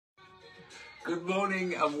Good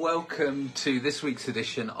morning and welcome to this week's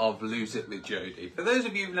edition of Lose It with Jody. For those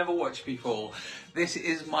of you who've never watched before, this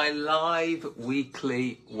is my live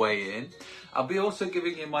weekly weigh-in. I'll be also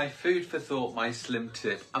giving you my food for thought, my slim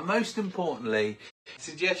tip, and most importantly,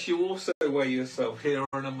 suggest you also weigh yourself here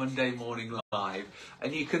on a Monday morning live,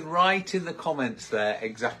 and you can write in the comments there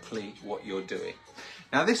exactly what you're doing.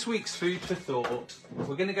 Now this week's food for thought,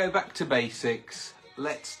 we're going to go back to basics.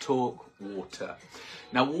 Let's talk water.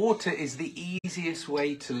 Now water is the easiest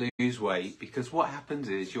way to lose weight because what happens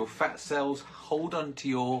is your fat cells hold on to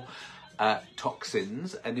your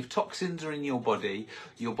toxins, and if toxins are in your body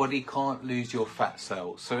can't lose your fat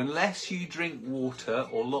cells. So unless you drink water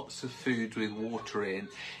or lots of foods with water in,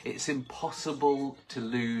 it's impossible to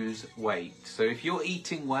lose weight. So if you're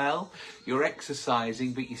eating well, you're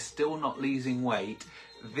exercising, but you're still not losing weight,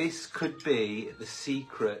 this could be the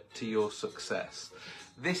secret to your success.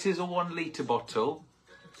 This is a 1 litre bottle.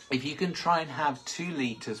 If you can try and have 2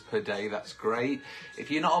 litres per day, that's great.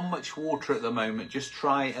 If you're not on much water at the moment, just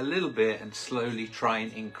try a little bit and slowly try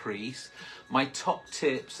and increase. My top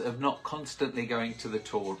tips of not constantly going to the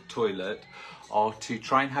toilet are to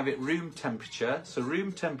try and have it room temperature. So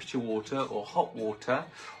room temperature water or hot water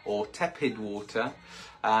or tepid water.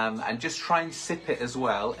 And just try and sip it as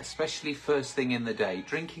well, especially first thing in the day.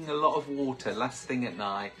 Drinking a lot of water last thing at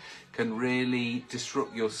night can really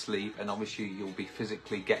disrupt your sleep, and obviously you'll be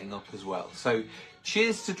physically getting up as well. So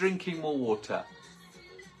cheers to drinking more water.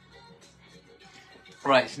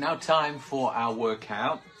 Right, it's now time for our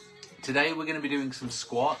workout. Today we're going to be doing some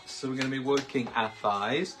squats, so we're going to be working our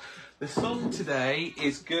thighs. The song today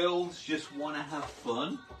is Girls Just Wanna Have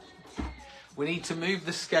Fun. We need to move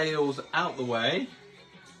the scales out the way.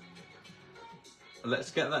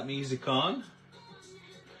 Let's get that music on.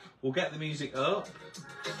 We'll get the music up.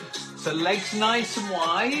 So legs nice and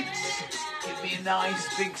wide. Give me a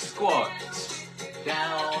nice big squat.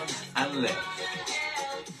 Down and lift.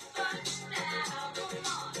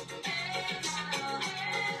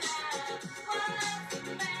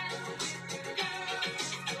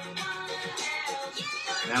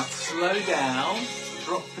 Now slow down,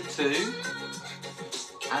 drop for 2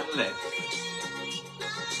 and lift.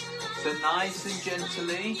 So nice and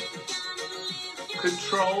gently,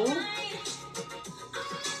 control.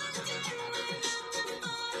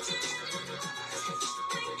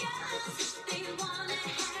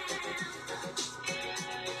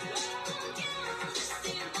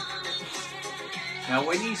 Now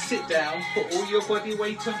when you sit down, put all your body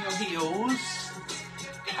weight on your heels.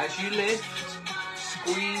 As you lift,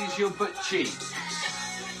 squeeze your butt cheeks.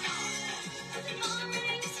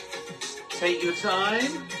 Take your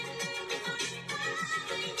time.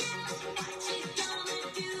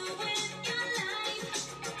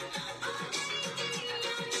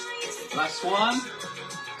 Last one.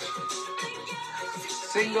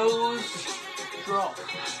 Singles, drop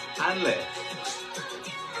and lift.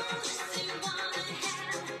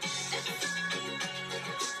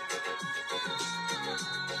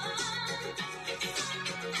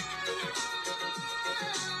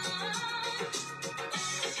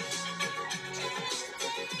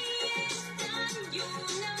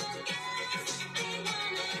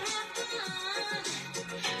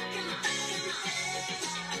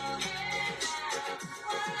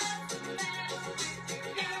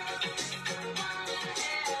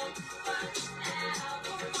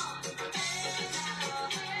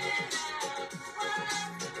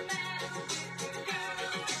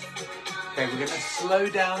 Okay, we're going to slow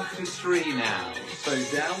down for 3 now. So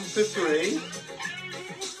down for 3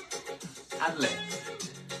 and lift.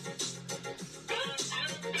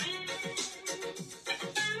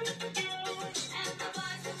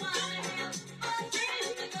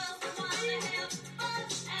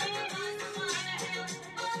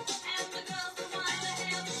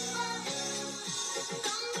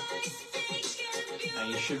 Now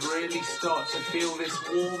you should really start to feel this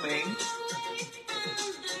warming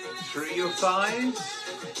through your thighs.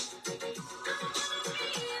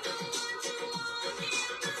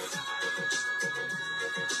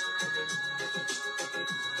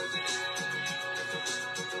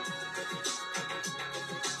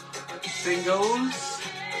 Singles,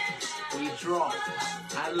 we drop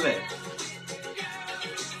and lift.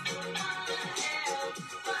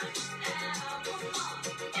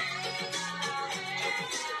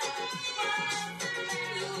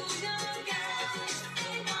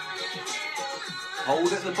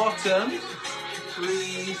 Hold at the bottom,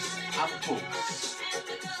 freeze and pulse.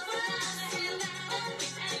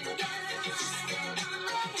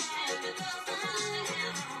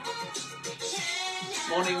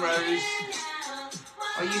 Morning, Rose.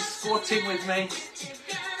 Are you squatting with me?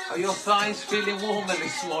 Are your thighs feeling warmer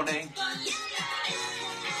this morning?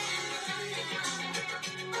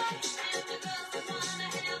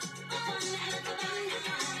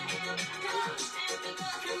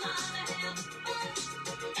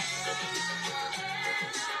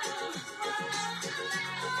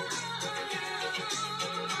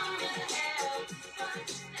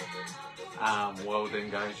 Well done,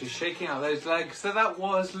 guys. Just shaking out those legs. So that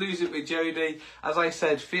was Lose It with Jody. As I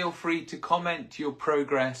said, feel free to comment your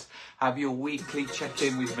progress, have your weekly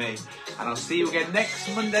check-in with me, and I'll see you again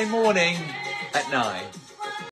next Monday morning at 9.